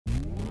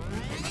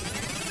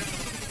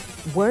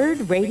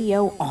Word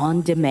Radio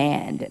on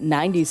Demand,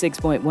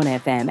 96.1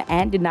 FM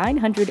and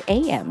 900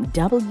 AM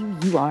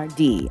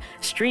WURD,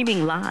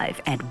 streaming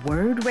live at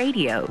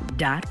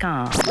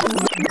wordradio.com.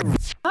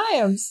 I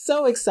am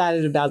so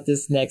excited about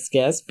this next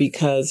guest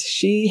because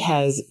she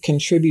has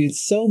contributed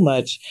so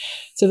much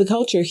to the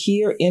culture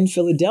here in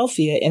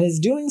Philadelphia and is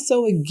doing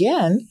so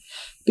again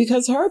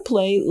because her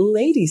play,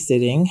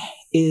 Ladysitting,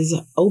 is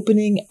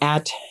opening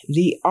at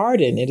the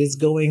Arden. It is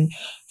going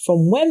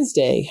from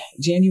Wednesday,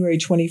 January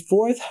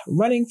 24th,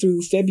 running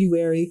through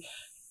February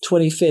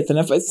 25th. And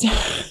if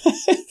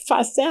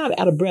I sound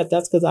out of breath,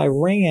 that's because I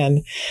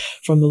ran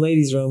from the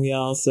ladies' room,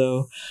 y'all.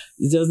 So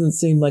it doesn't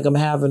seem like I'm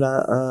having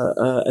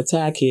a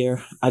attack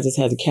here. I just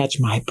had to catch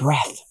my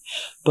breath.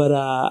 But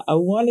I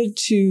want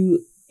to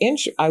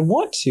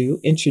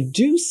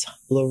introduce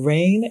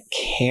Lorene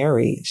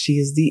Cary. She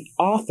is the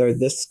author,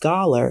 the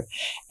scholar,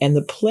 and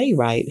the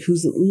playwright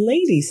whose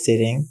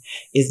Ladysitting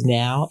is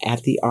now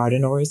at the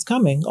Arden, or is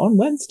coming on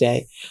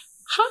Wednesday.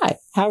 Hi,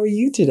 how are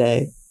you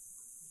today?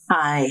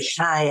 Hi,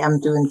 I'm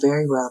doing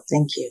very well.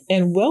 Thank you.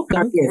 And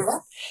welcome.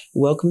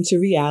 Welcome to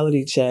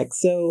Reality Check.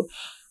 So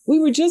we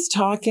were just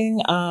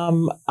talking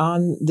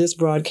on this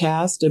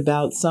broadcast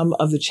about some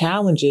of the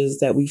challenges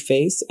that we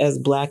face as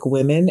Black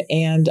women.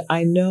 And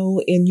I know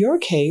in your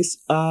case,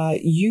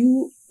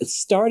 you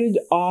started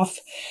off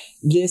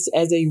this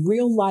as a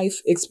real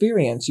life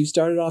experience. You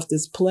started off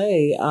this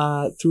play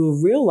through a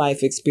real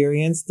life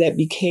experience that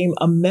became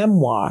a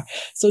memoir.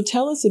 So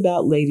tell us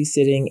about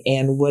Ladysitting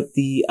and what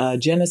the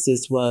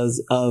genesis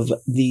was of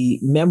the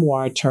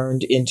memoir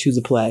turned into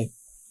the play.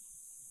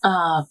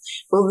 Well,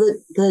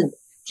 the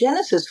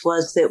genesis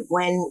was that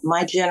when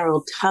my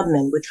General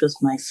Tubman, which was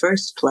my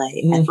first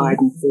play at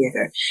Arden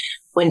Theatre,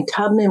 when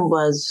Tubman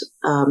was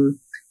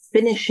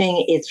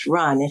finishing its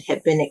run, it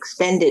had been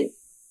extended a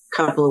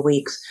couple of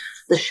weeks,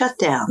 the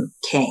shutdown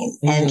came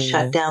and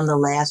shut down the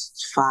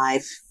last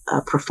 5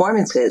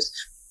 performances.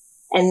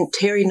 And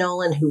Terry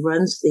Nolan, who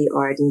runs the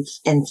Arden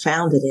and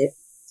founded it,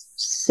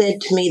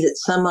 said to me that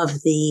some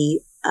of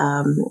the,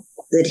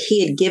 that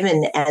he had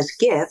given as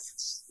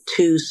gifts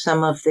to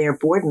some of their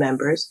board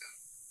members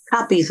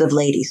copies of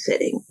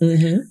Ladysitting.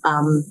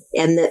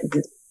 And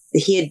that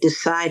he had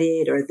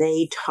decided, or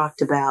they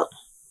talked about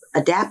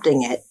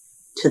adapting it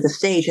to the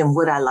stage, and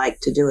would I like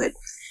to do it?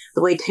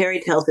 The way Terry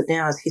tells it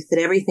now is he said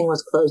everything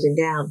was closing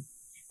down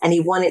and he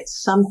wanted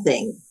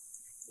something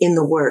in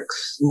the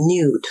works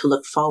new to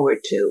look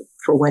forward to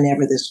for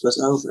whenever this was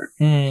over.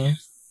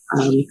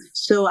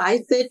 So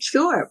I said,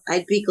 sure,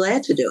 I'd be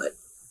glad to do it.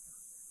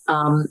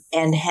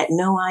 And had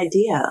no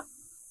idea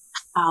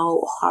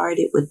how hard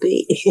it would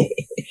be.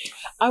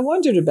 I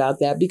wondered about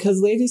that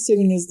because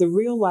Ladysitting is the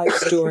real life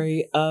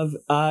story of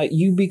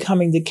you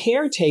becoming the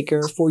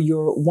caretaker for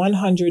your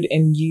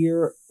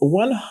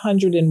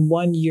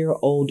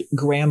 101-year-old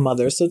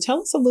grandmother. So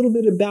tell us a little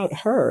bit about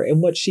her and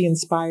what she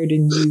inspired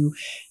in you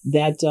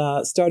that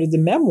started the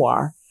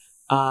memoir.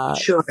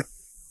 Sure.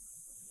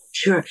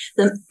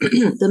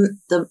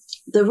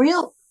 The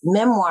real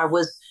memoir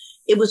was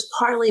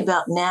partly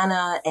about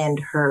Nana and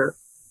her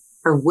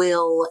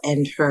will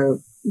and her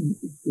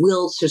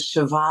will to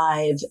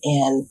survive,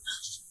 and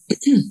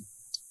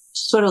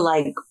sort of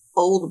like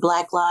old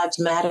Black Lives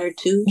Matter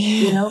too,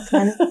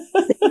 kind of thing.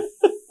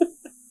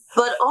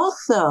 But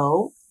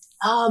also,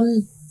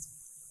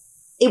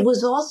 it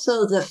was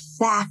also the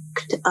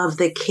fact of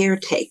the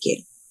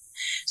caretaking.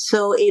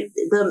 So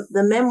the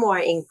memoir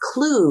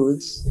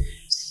includes,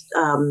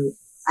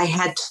 I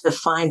had to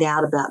find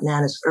out about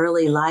Nana's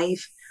early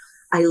life.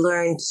 I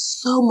learned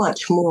so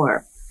much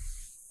more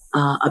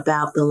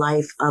about the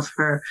life of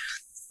her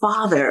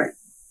father,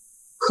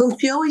 whom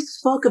she always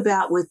spoke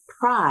about with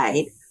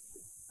pride,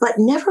 but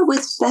never with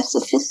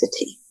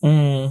specificity.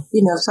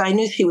 So I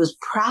knew she was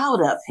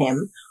proud of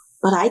him,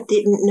 but I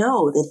didn't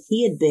know that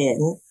he had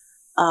been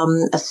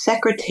a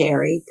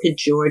secretary to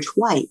George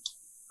White,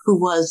 who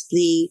was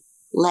the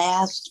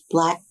last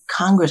Black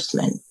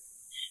congressman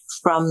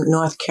from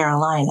North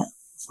Carolina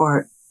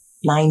for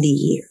 90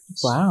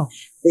 years. Wow.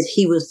 That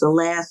he was the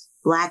last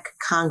Black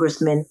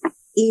congressman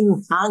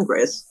in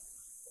Congress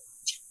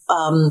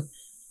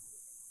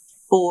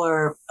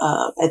for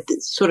at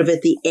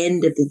the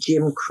end of the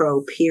Jim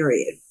Crow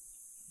period,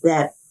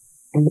 that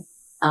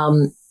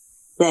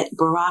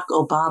Barack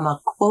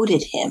Obama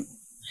quoted him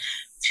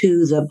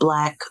to the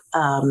Black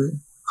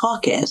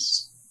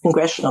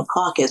Congressional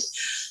Caucus.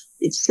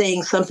 It's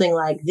saying something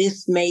like,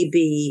 this may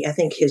be, I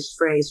think his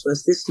phrase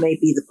was, this may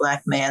be the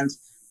Black man's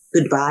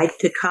goodbye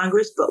to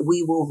Congress, but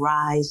we will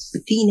rise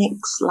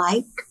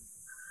phoenix-like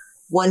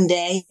one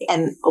day.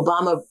 And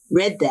Obama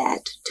read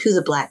that to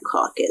the Black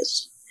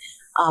Caucus.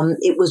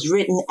 It was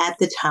written at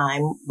the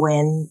time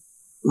when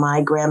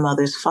my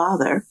grandmother's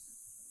father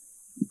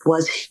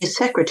was his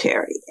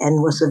secretary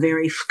and was a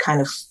very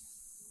kind of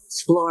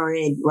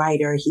florid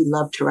writer. He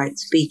loved to write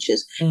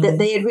speeches. That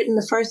they had written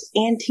the first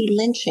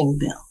anti-lynching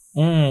bill.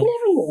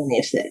 Never knew any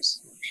of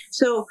this.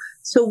 So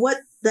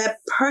what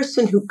that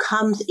person who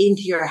comes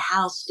into your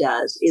house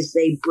does is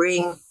they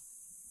bring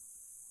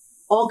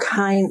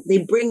they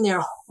bring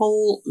their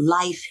whole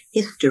life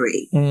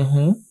history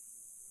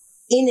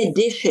in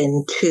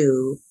addition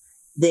to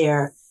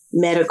their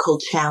medical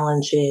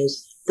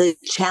challenges, the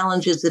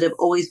challenges that have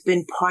always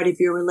been part of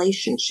your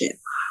relationship,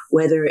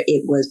 whether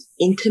it was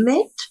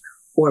intimate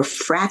or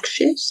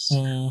fractious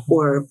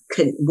or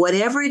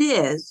whatever it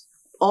is,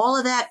 all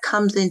of that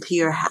comes into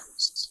your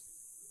house,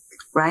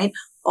 right?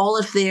 All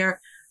of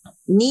their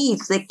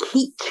needs that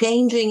keep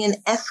changing and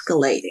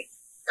escalating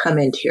come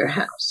into your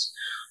house.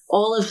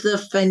 All of the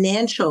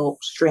financial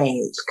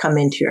strains come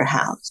into your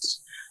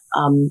house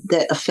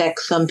that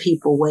affect some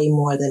people way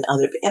more than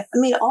others. I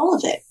mean, all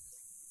of it.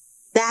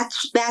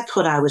 That's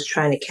what I was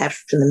trying to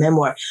capture in the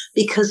memoir,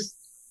 because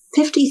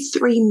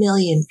 53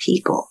 million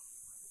people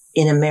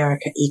in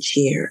America each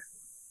year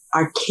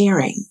are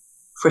caring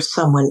for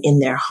someone in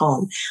their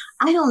home.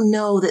 I don't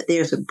know that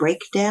there's a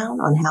breakdown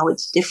on how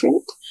it's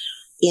different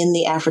in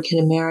the African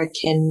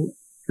American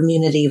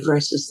community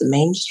versus the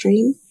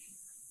mainstream.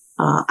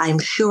 I'm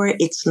sure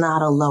it's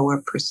not a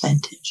lower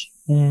percentage.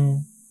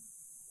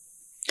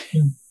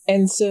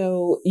 And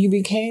so you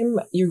became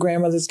your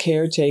grandmother's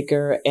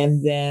caretaker,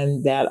 and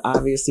then that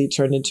obviously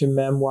turned into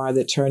memoir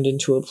that turned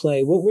into a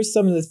play. What were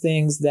some of the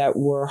things that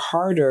were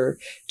harder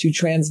to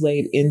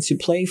translate into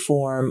play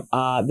form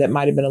that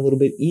might have been a little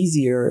bit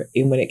easier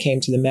when it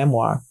came to the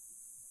memoir?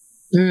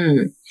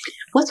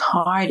 What's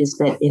hard is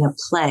that in a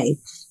play,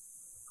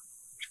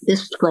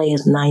 this play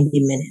is 90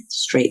 minutes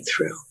straight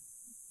through.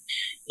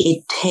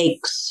 It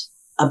takes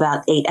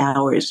about 8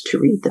 hours to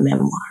read the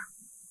memoir.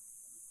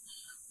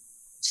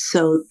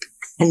 So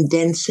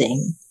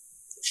condensing,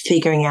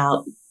 figuring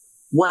out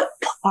what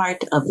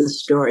part of the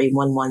story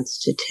one wants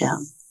to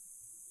tell,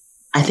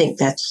 I think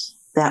that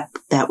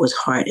was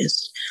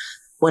hardest.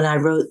 When I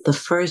wrote the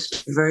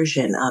first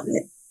version of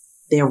it,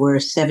 there were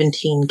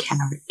 17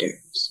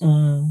 characters,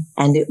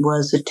 and it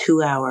was a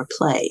 2-hour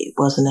play. It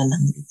wasn't a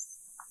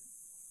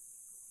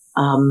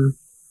 90.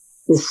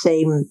 The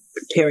same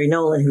Terry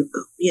Nolan,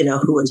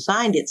 who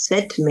assigned it,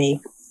 said to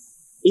me,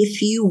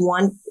 if you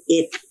want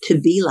it to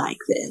be like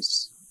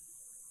this,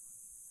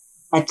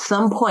 at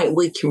some point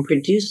we can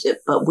produce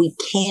it, but we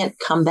can't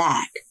come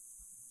back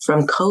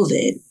from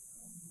COVID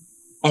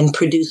and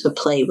produce a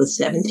play with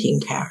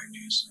 17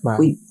 characters. Right.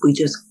 We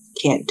just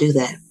can't do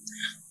that.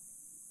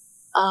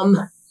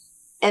 And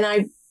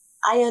I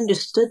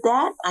understood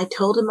that. I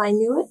told him I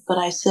knew it, but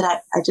I said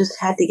I just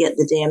had to get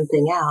the damn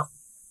thing out.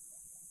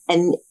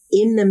 And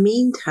in the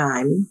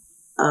meantime,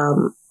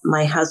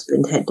 my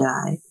husband had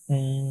died,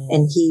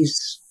 and he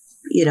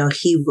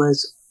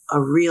was a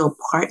real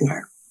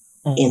partner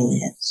in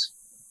this.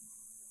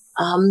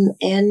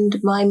 And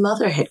my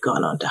mother had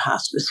gone on to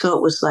hospice. So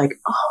it was like,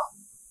 oh,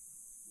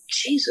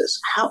 Jesus,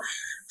 how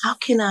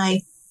can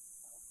I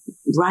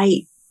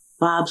write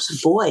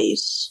Bob's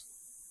voice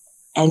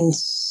and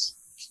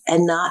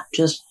not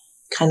just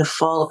kind of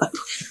fall apart?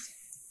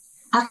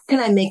 How can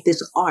I make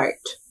this art?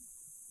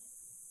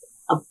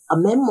 A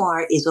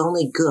memoir is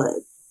only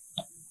good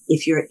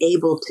if you're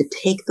able to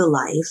take the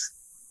life,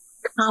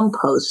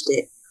 compost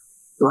it,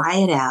 dry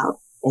it out,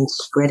 and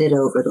spread it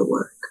over the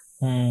work.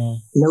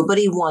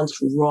 Nobody wants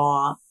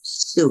raw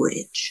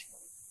sewage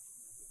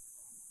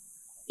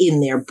in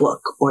their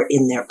book or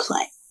in their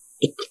play.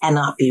 It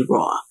cannot be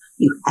raw.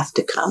 You have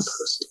to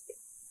compost it.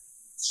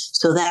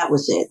 So that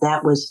was it.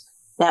 That was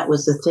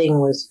the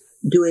thing, was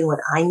doing what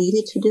I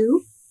needed to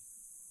do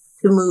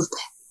to move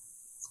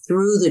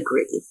through the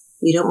grief.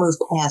 You don't move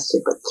past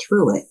it, but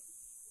through it.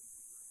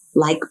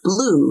 Like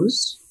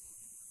blues,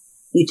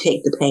 you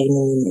take the pain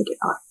and you make it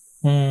art.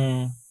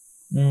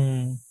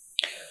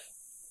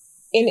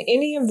 In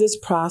any of this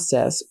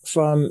process,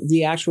 from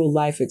the actual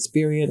life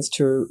experience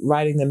to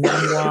writing the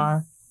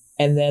memoir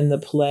and then the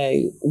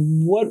play,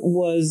 what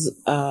was,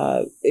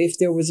 if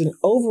there was an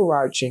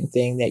overarching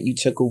thing that you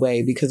took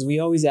away? Because we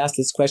always ask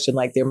this question,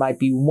 like there might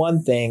be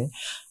one thing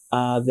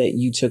that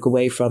you took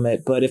away from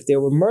it. But if there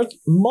were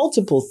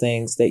multiple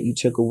things that you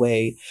took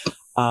away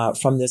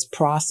from this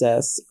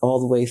process all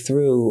the way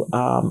through,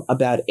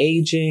 about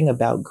aging,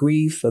 about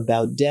grief,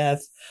 about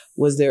death,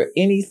 was there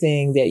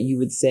anything that you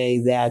would say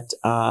that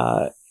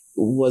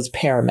was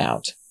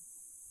paramount?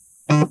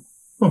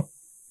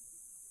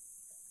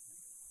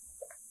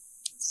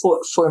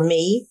 For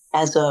me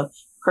as a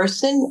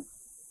person,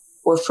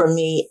 or for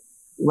me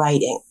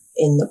writing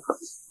in the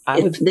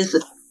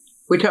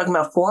we're talking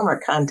about form or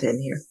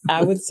content here.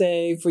 I would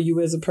say for you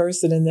as a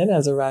person and then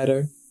as a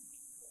writer.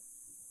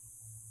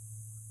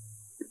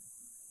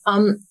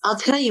 I'll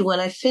tell you, when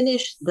I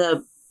finished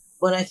the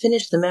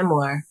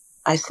memoir,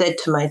 I said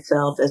to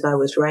myself as I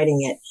was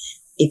writing it,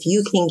 if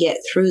you can get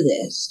through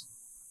this,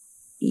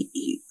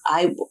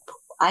 I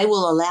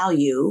will allow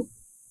you,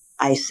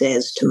 I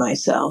says to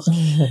myself,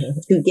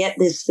 to get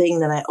this thing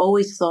that I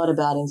always thought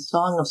about in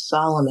Song of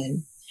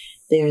Solomon.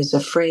 There's a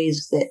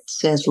phrase that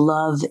says,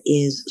 love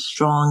is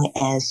strong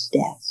as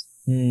death.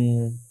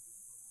 And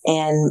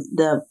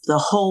the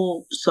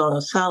whole Song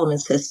of Solomon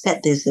says,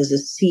 set this as a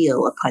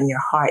seal upon your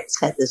heart,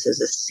 set this as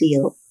a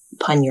seal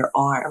upon your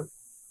arm,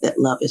 that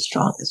love is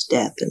strong as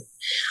death.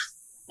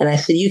 And I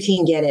said, you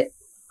can get it.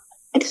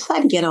 I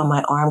decided to get on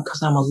my arm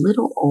because I'm a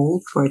little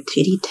old for a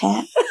titty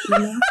tat, you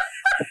know?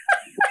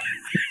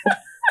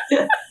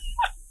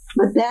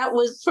 But that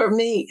was for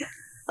me,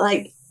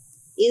 like,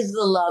 is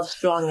the love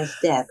strong as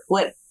death?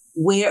 Where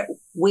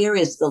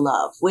is the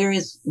love? Where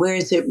is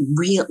it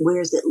real? Where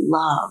is it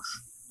love?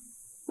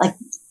 Like,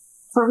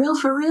 for real,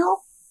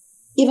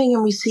 giving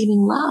and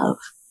receiving love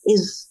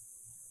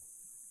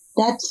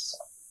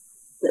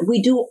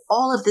we do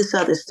all of this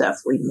other stuff.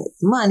 We make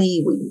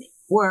money, we make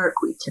work,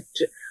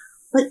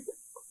 but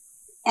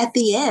at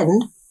the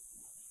end,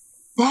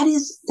 that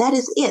is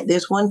it.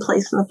 There's one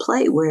place in the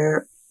play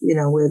where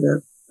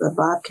the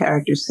Bob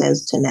character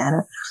says to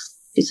Nana,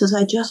 he says,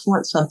 I just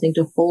want something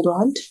to hold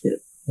on to.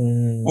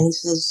 And he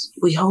says,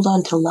 we hold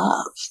on to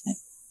love.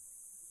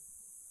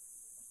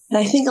 And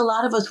I think a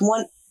lot of us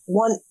want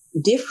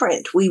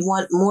different. We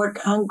want more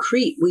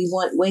concrete. We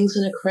want wings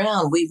and a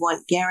crown. We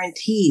want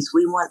guarantees.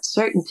 We want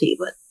certainty.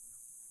 But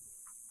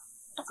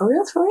for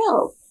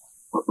real,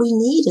 what we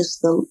need is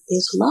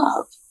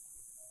love.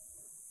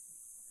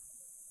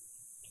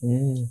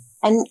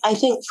 And I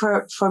think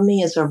for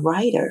me as a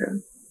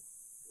writer,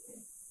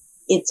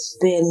 it's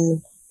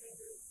been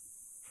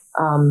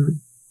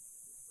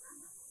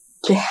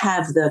to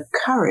have the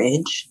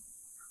courage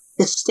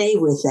to stay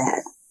with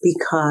that,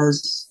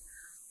 because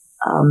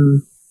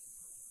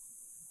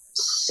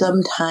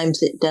sometimes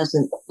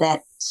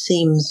that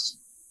seems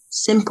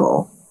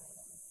simple.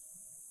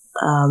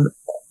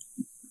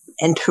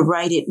 And to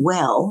write it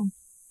well,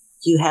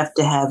 you have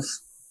to have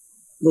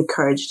the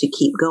courage to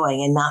keep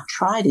going and not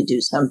try to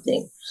do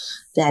something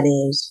that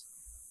is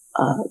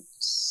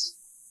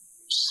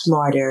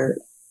smarter,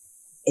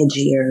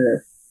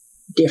 edgier,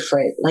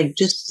 different. Like,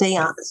 just stay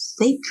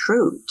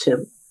true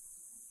to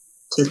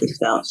the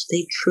film.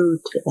 Stay true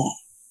to that.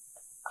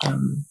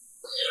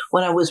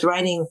 When I was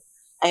writing,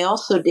 I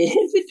also did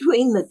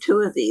between the two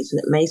of these, and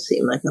it may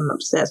seem like I'm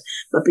obsessed,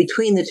 but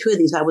between the two of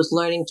these, I was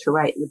learning to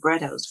write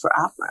librettos for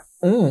opera.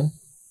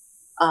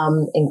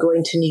 And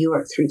going to New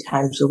York 3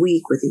 times a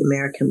week with the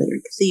American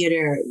Lyric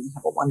Theater, and we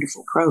have a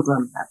wonderful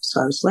program.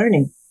 So I was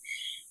learning.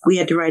 We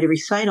had to write a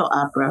recital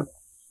opera,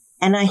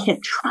 and I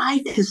had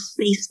tried to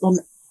space them,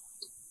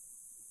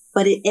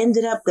 but it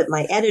ended up that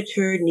my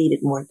editor needed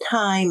more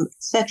time,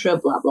 etc.,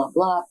 blah, blah,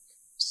 blah.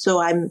 So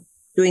I'm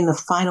doing the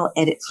final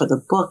edit for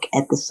the book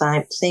at the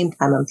same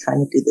time I'm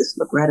trying to do this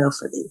libretto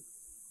for the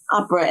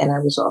opera, and I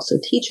was also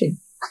teaching.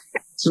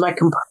 So my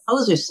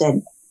composer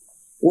said,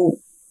 well,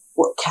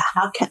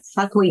 how can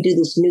we do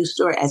this new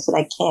story? I said,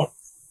 I can't.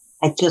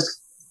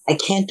 I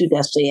can't do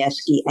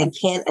Dostoevsky. I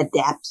can't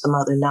adapt some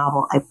other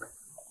novel.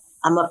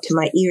 I'm up to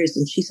my ears.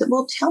 And she said,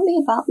 well, tell me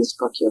about this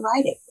book you're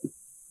writing.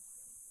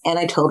 And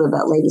I told her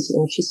about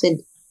Ladysitting. She said,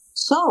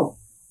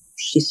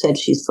 she said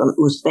she's from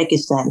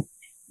Uzbekistan.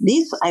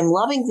 I'm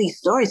loving these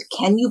stories.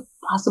 Can you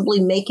possibly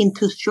make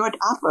into short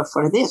opera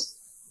for this?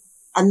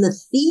 And the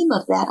theme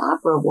of that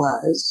opera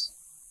was,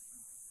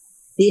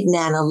 did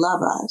Nana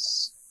love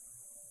us?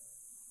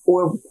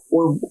 Or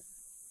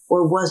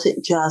was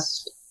it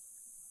just,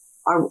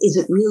 is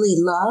it really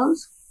love?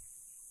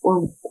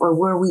 Or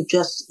were we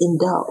just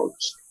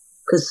indulged?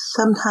 Because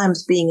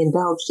sometimes being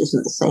indulged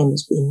isn't the same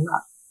as being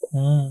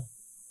loved.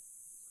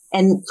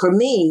 And for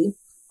me,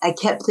 I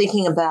kept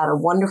thinking about a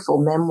wonderful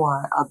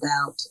memoir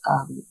about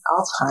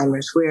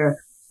Alzheimer's,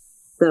 where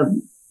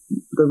the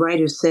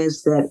writer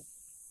says that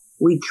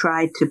we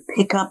tried to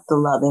pick up the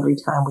love every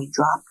time we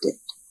dropped it.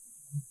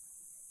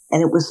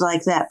 And it was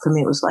like that for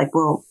me. It was like,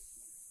 well,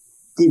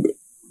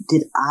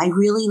 did I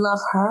really love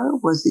her?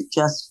 Was it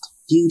just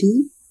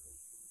duty?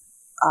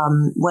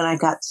 When I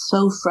got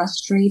so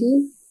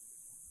frustrated,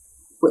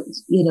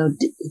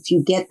 if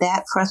you get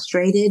that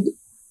frustrated,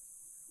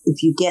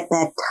 if you get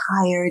that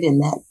tired,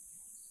 and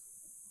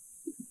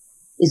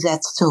is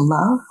that still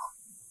love?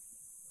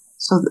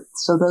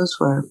 So those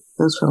were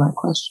my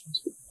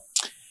questions.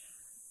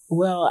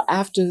 Well,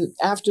 after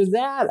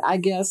that, I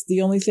guess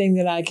the only thing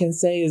that I can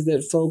say is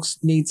that folks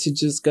need to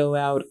just go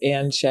out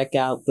and check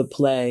out the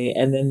play,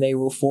 and then they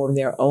will form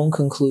their own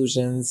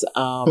conclusions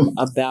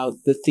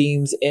about the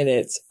themes in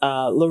it.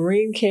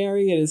 Lorene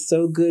Cary, it is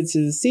so good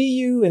to see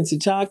you and to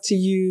talk to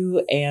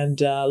you. And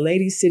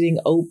Ladysitting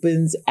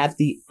opens at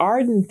the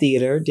Arden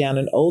Theatre down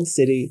in Old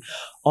City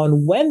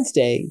on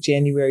Wednesday,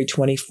 January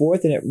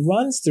 24th, and it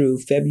runs through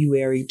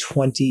February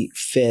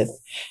 25th.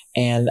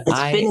 And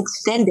it's been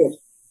extended.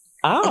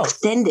 Oh,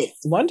 extended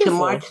wonderful. To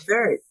March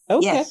 3rd.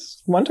 Okay,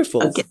 yes.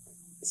 Wonderful. Okay.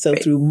 So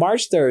Great. Through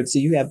March 3rd, so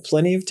you have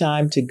plenty of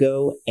time to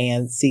go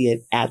and see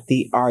it at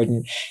the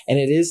Arden. And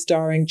it is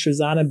starring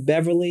Trezana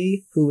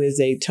Beverly, who is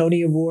a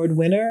Tony Award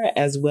winner,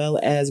 as well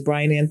as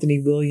Brian Anthony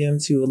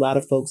Williams, who a lot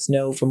of folks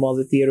know from all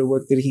the theater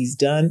work that he's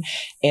done,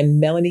 and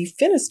Melanie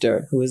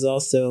Finister, who is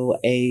also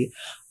a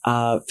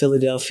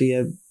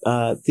Philadelphia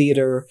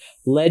theater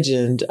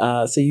legend.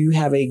 So you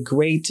have a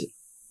great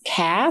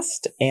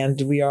cast,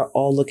 and we are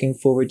all looking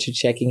forward to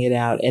checking it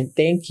out. And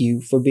thank you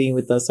for being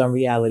with us on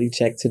Reality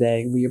Check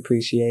today. We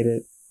appreciate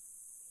it.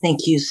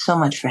 Thank you so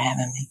much for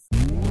having me.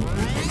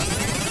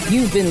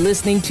 You've been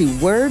listening to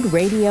Word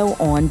Radio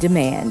On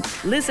Demand.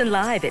 Listen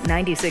live at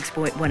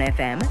 96.1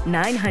 FM,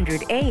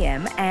 900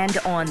 AM, and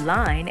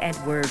online at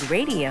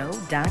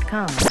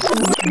wordradio.com.